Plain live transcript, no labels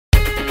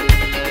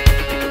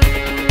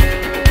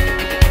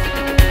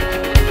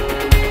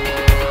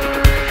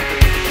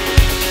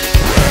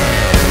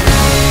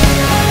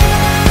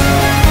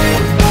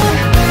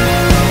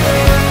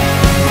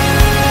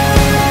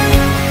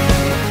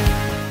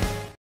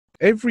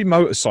every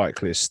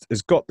motorcyclist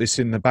has got this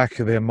in the back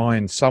of their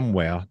mind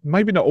somewhere.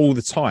 Maybe not all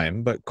the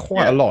time, but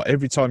quite a lot.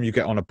 Every time you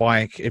get on a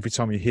bike, every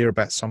time you hear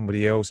about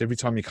somebody else, every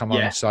time you come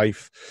home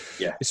safe,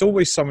 it's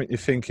always something you're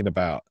thinking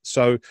about.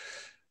 So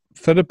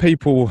for the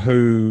people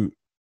who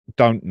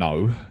don't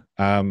know,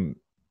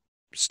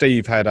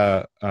 Steve had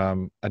a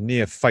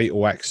near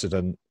fatal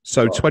accident.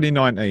 So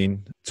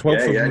 2019,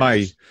 12th of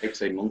May.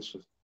 18 months.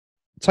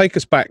 Take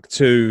us back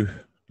to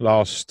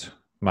last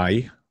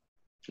May.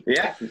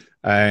 Yeah.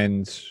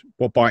 And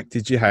what bike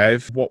did you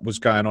have? What was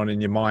going on in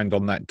your mind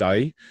on that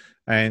day?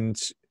 And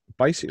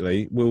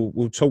basically,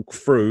 we'll talk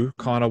through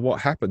kind of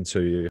what happened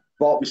to you.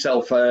 Bought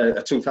myself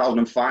a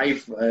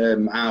 2005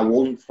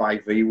 R1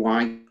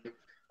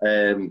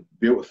 5VY.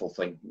 Beautiful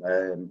thing,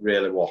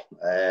 really was.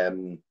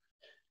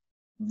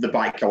 The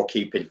bike I was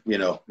keeping, you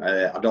know,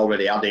 I'd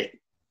already had it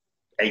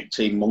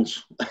 18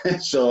 months.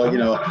 So, you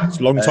know. It's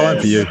a long time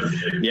for you.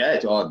 Yeah,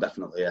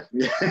 definitely, yeah.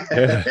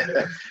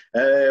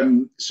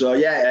 So,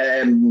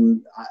 yeah,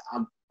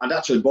 I'd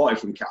actually bought it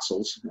from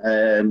Castles.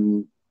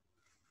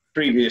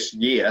 Previous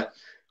year,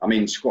 I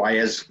mean,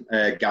 Squires,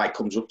 guy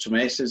comes up to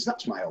me and says,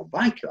 "That's my old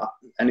bike, that."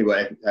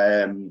 Anyway,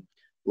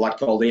 lad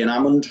called Ian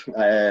Hammond.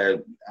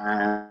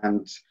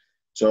 And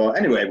so,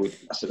 anyway,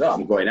 I said, "Oh,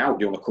 I'm going out.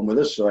 Do you want to come with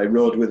us?" So he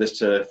rode with us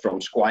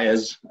from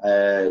Squires,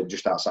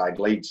 just outside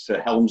Leeds,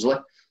 to Helmsley.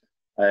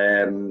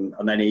 And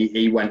then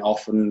he went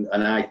off and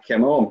I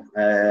came home.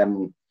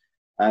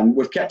 And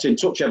we've kept in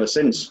touch ever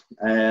since.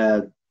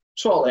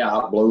 Totally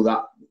out of the blue,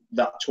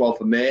 that 12th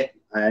of May.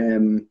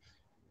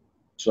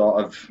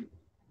 Sort of,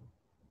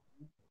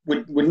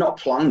 we'd not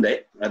planned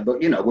it,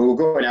 but, you know, we were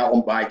going out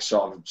on bike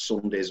sort of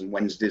Sundays and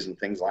Wednesdays and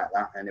things like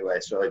that anyway.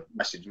 So he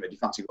messaged me, "Do you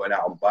fancy going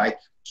out on bike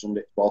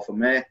Sunday, 12th of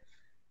May?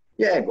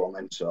 Yeah, go on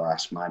then. So I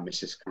asked my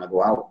missus, "Can I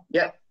go out?"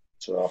 Yeah.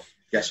 So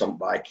gets on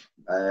bike,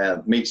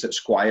 meets at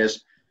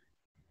Squires.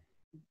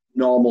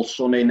 Normal,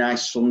 sunny,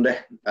 nice Sunday.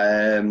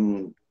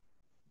 Planned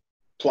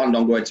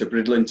on going to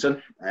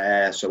Bridlington.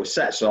 So we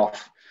sets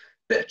off,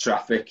 bit of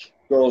traffic,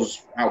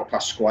 goes out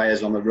past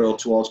Squires on the road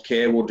towards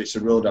Carewood. It's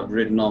a road I've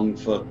ridden on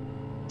for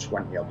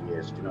 20 odd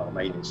years, do you know what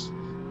I mean?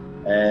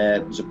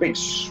 There's a big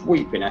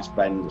sweeping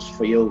S-bend, there's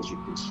fields,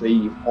 you can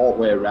see all the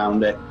way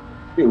around it.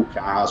 Few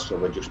cars, so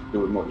we're just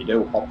doing what you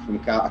do, hop from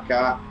car to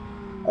car.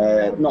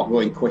 Not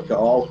going quick at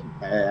all.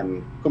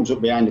 Comes up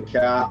behind the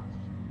car.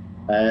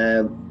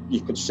 You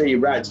could see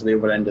right to the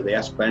other end of the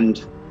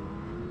S-bend.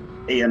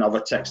 Ian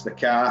overtakes the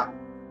car.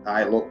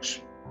 I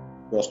looks,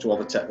 goes to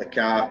overtake the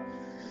car.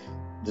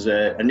 There's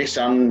a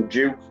Nissan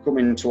Duke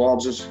coming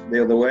towards us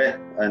the other way,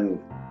 and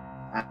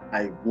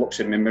I looks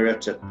in my mirror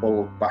to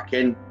pull back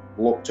in,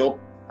 looked up,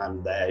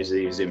 and there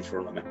he is in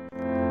front of me.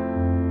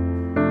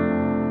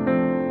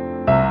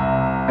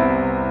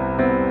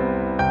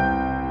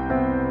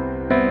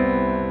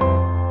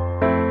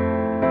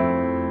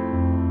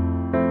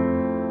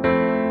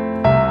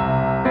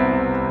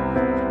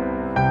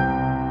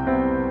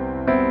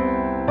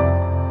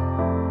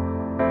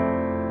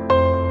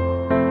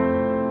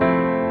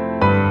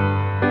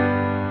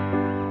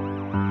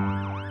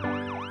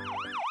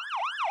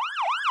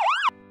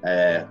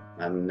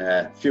 And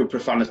a few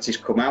profanities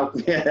come out.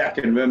 Yeah, I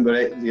can remember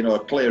it, you know,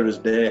 clear as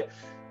day.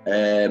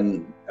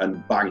 And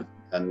bang,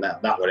 and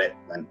that was it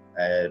then.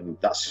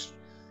 That's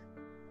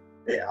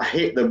it. I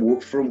hit the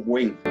front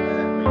wing.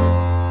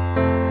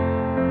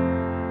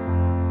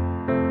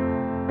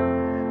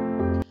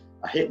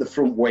 I hit the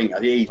front wing.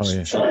 He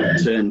sort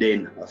of turned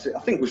in. I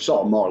think we've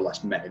sort of more or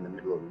less met in the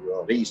middle of the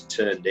road. He's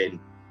turned in,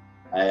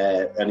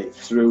 and it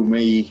threw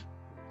me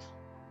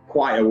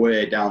quite a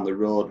way down the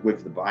road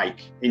with the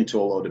bike into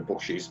a load of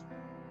bushes.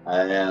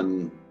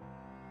 And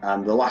the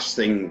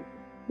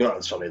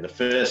the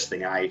first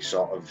thing I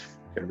sort of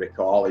can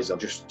recall is I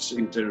just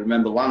seem to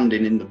remember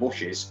landing in the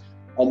bushes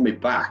on my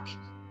back,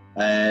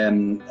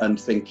 and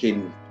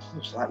thinking,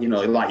 it's like, you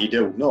know, like you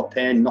do, no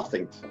pain,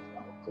 nothing,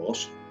 of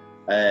course.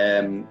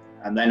 And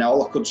then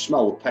all I could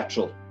smell was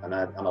petrol, and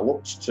I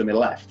looked to my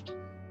left,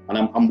 and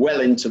I'm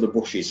well into the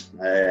bushes,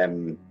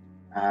 and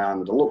I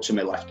looked to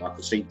my left, and I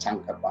could see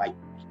tanker bike,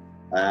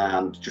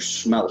 and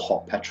just smell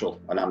hot petrol,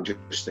 and I'm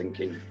just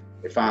thinking,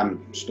 if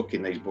I'm stuck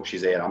in these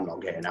bushes here, I'm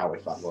not getting out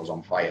if that goes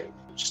on fire.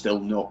 Still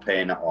no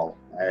pain at all.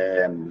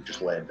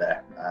 Just laid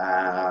there,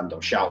 and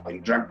I'm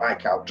shouting, "Drag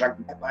bike out,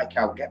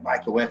 get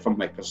bike away from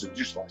me," because it's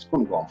just like, it's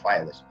going to go on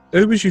fire, this.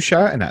 Who was you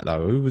shouting at,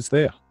 though? Who was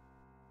there?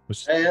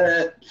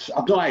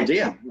 I've no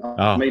idea.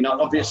 I mean,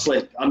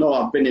 obviously, I know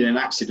I've been in an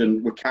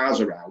accident with cars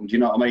around, you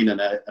know what I mean?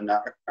 And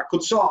I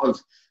could sort of,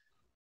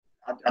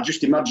 I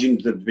just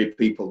imagined there'd be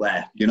people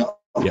there, you know.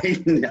 I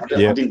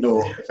didn't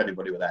know if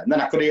anybody were there. And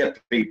then I could hear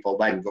people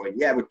then going,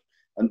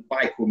 and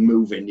bike were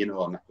moving, you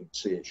know, and I could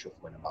see it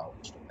shuffling about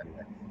and stuff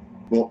anyway.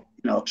 But,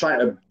 you know, trying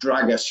to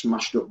drag a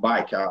smashed up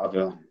bike out of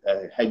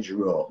a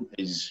hedgerow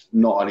is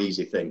not an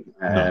easy thing.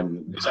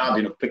 It's hard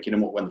enough picking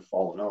them up when they're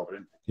falling over,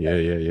 isn't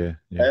it?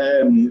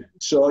 Yeah.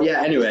 So,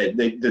 yeah, anyway,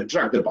 they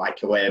dragged the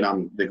bike away,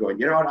 and they're going,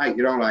 you're all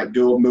right,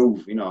 don't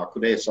move. You know, I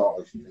could hear sort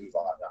of things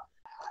like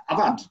that.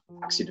 I've had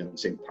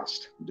accidents in the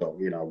past, don't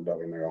get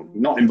me wrong.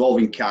 Not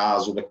involving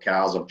cars, other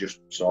cars, I've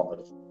just sort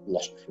of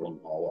lost the front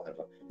or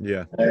whatever.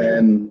 Yeah.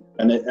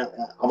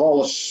 I've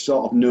always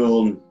sort of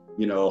known,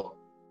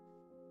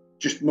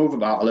 just move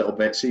about a little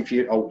bit, see if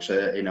your hopes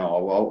hurting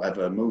or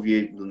whatever, move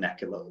your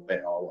neck a little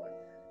bit or whatever.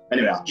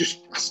 Anyway, I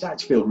started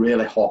to feel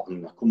really hot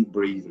and I couldn't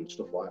breathe and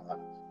stuff like that.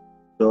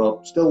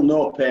 So still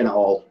no pain at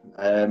all.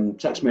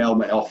 Takes my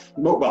helmet off.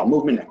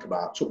 Moved my neck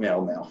about, took my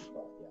helmet off.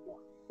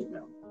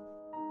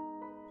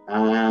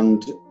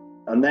 And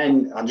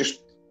then I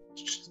just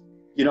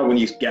when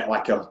you get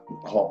like a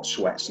hot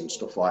sweats and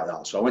stuff like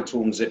that. So I went to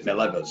unzip my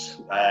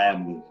levers,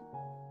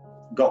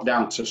 got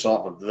down to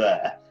sort of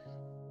there,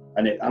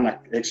 and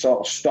it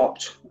sort of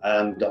stopped,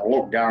 and I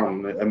looked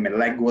down and my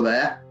leg were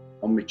there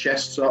on my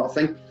chest sort of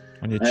thing.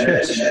 On your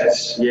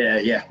chest?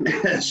 Yeah.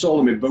 Sole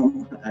of my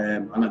boot,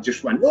 and I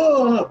just went,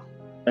 oh,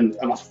 and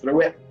I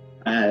threw it,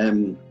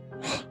 and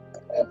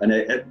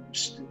it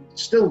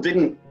still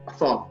didn't.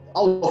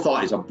 All I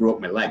thought is I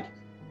broke my leg.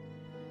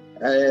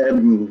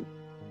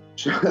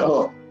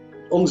 So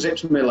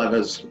unzipped my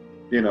levers,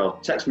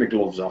 takes my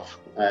gloves off,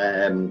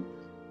 and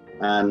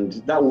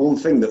that was one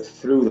thing that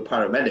threw the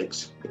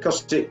paramedics,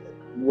 because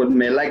with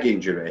my leg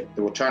injury,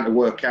 they were trying to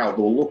work out,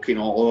 they were looking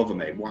all over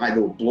me, why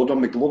there was blood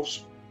on my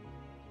gloves,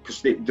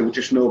 because there was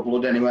just no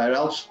blood anywhere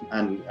else.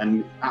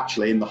 And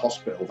actually in the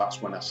hospital,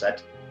 that's when I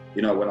said,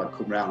 when I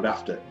come round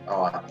after,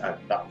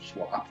 that's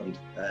what happened.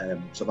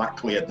 So that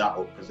cleared that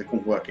up, because they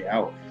couldn't work it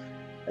out.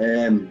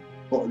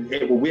 But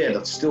it was weird,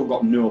 I'd still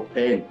got no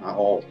pain at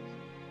all.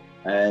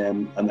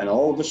 And then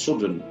all of a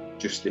sudden,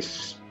 just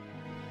this,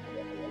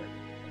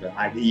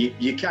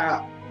 you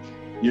can't,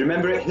 you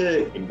remember it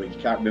hurting, but you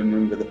can't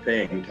remember the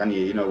pain, can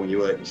you? When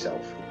you hurt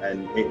yourself.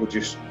 And it was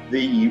just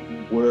the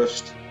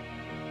worst,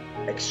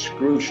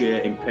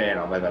 excruciating pain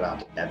I've ever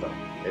had, ever.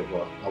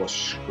 I was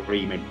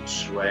screaming,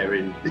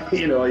 swearing,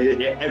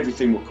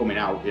 everything was coming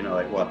out,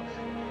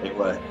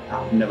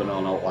 I've never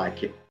known out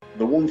like it.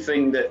 The one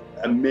thing that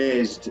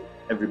amazed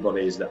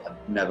everybody is that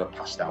I'd never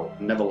passed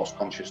out, never lost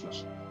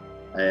consciousness.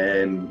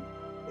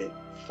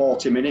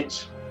 40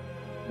 minutes,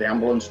 the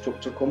ambulance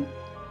took to come.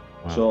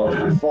 Wow.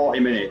 So 40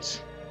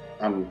 minutes,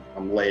 I'm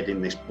laid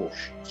in this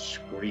bush,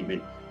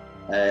 screaming.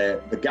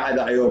 The guy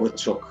that I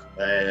overtook,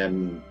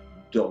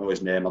 don't know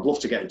his name. I'd love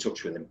to get in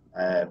touch with him,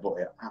 but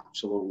an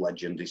absolute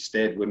legend. He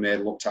stayed with me,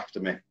 looked after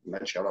me,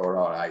 made sure I were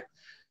all right.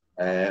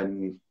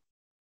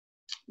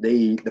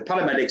 The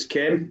paramedics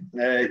came,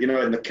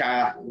 in the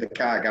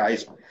car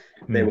guys,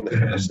 they were the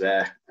first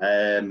there.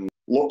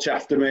 Looked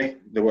after me.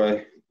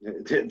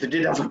 They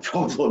did have a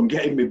problem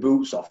getting my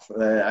boots off.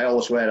 I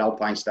always wear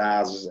Alpine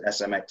Stars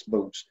SMX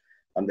boots,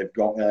 and they've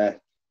got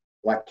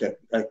like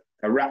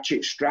a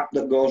ratchet strap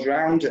that goes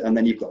round, and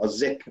then you've got a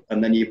zip,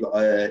 and then you've got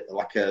a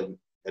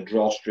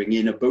drawstring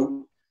in a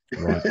boot.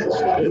 Right.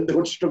 So they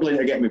were struggling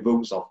to get my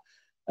boots off.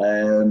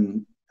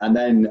 And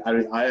then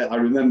I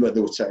remember they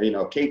would say,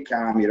 keep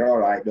calm, you're all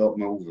right, don't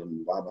move,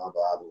 and blah, blah,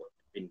 blah. They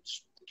were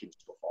sticking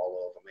stuff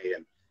all over me,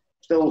 and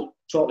still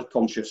sort of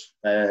conscious,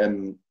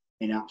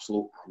 in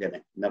absolute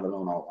agony. Never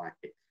known how like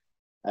it.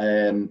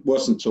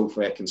 Worse than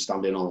toothache and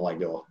standing on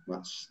Lego.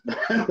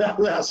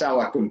 That's how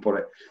I can put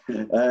it.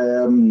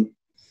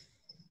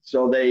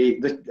 So I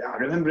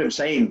remember him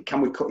saying,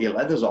 can we cut your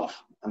leathers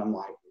off? And I'm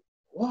like,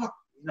 what?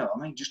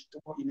 Just do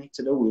what you need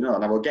to do,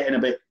 And I was getting a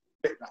bit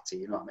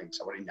ratty,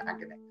 So we're in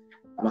agony.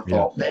 And I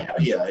thought,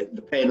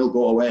 the pain will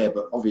go away,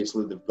 but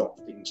obviously they've got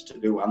things to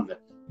do, haven't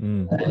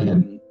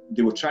they?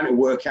 They were trying to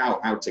work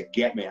out how to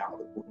get me out of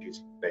the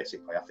bushes,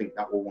 basically. I think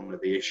that was one of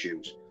the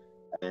issues.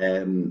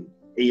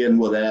 Ian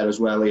were there as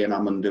well, Ian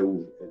Hammond,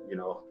 who,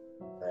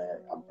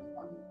 I'm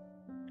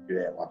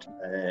great lad.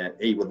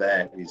 He were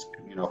there, he's,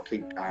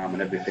 keep calm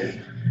and everything.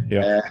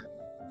 Yeah.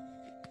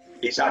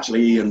 It's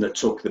actually Ian that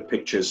took the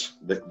pictures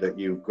that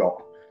you've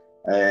got.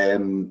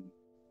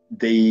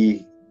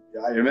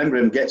 I remember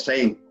him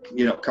saying,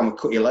 can we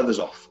cut your leathers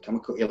off? Can we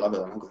cut your leathers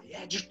off? And I'm going,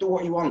 yeah, just do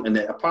what you want. And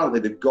apparently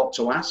they've got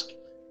to ask,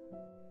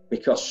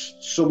 because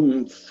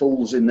some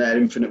fools in their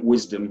infinite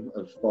wisdom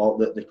have thought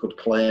that they could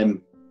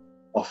claim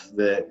off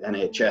the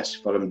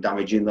NHS for them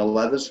damaging the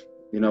leathers,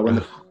 when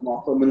they come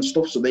off them and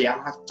stuff. So they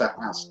have to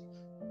ask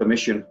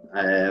permission.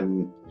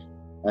 And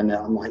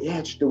I'm like,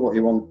 yeah, just do what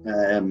you want.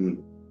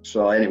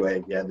 So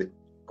anyway, yeah, they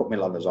cut my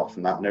leathers off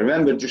and that. And I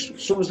remember just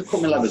as soon as they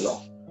cut my leathers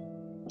off,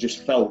 I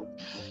just felt,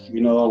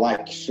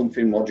 like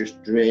something was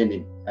just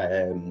draining.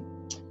 And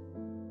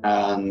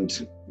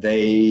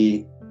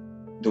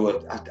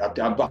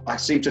I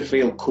seemed to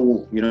feel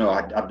cool,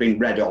 I'd been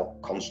red hot,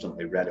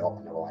 constantly red hot,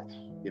 and I was like,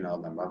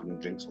 them having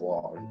drinks of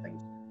water and things.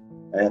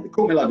 They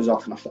cut my leathers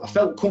off, and I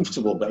felt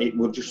comfortable, but it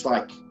was just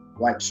like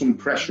some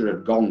pressure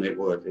had gone. It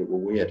was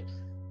weird.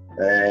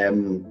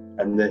 And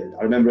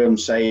I remember him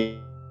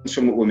saying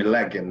something with my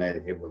leg, and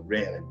it was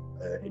really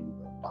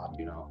bad,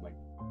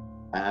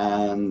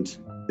 And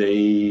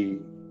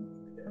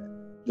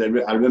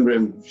I remember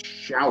him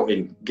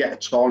shouting, "Get a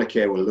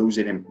tourniquet, we're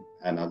losing him,"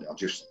 and I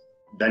just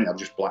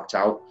blacked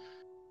out.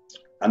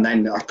 And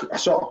then I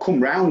sort of come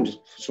round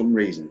for some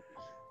reason,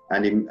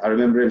 And I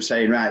remember him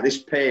saying, right, this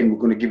pain, we're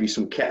going to give you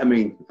some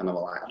ketamine. And I'm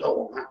like, I don't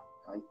want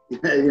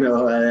that. You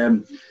know,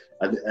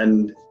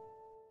 and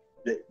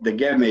they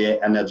gave me it,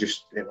 and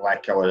it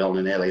like I was on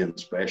an alien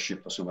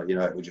spaceship or something, you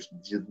know, it was just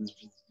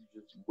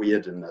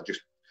weird. And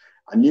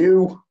I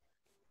knew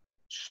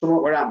something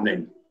were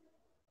happening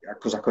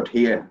because I could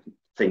hear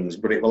things,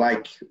 but it was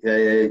like,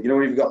 you know,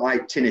 when you've got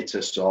like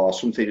tinnitus or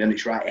something and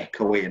it's right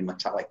echoey and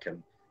metallic,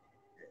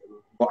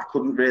 but I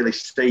couldn't really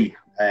see,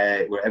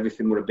 where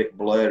everything were a bit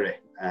blurry.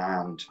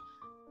 And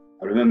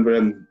I remember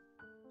him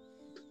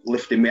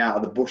lifting me out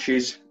of the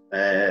bushes.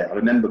 I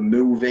remember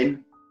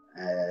moving.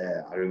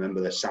 I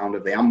remember the sound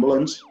of the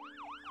ambulance.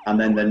 And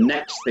then the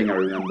next thing I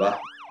remember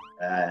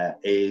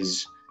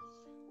is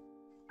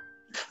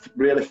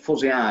really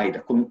fuzzy-eyed. I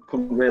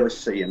couldn't really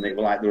see, and they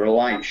were like there were a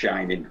light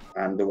shining,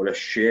 and there were a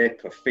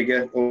shape, a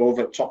figure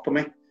over top of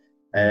me,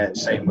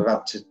 saying, "We've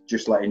had to,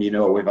 just letting you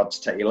know, we've had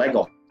to take your leg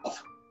off."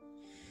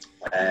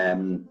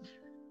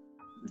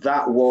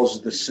 That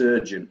was the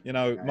surgeon. You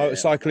know,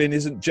 motorcycling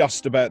isn't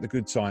just about the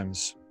good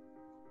times.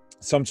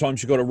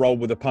 Sometimes you've got to roll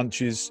with the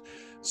punches.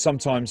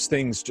 Sometimes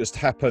things just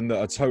happen that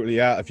are totally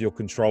out of your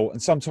control,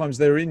 and sometimes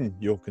they're in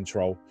your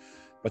control,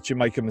 but you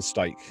make a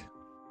mistake.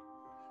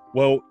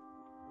 Well,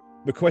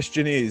 the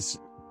question is,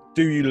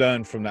 do you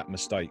learn from that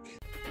mistake?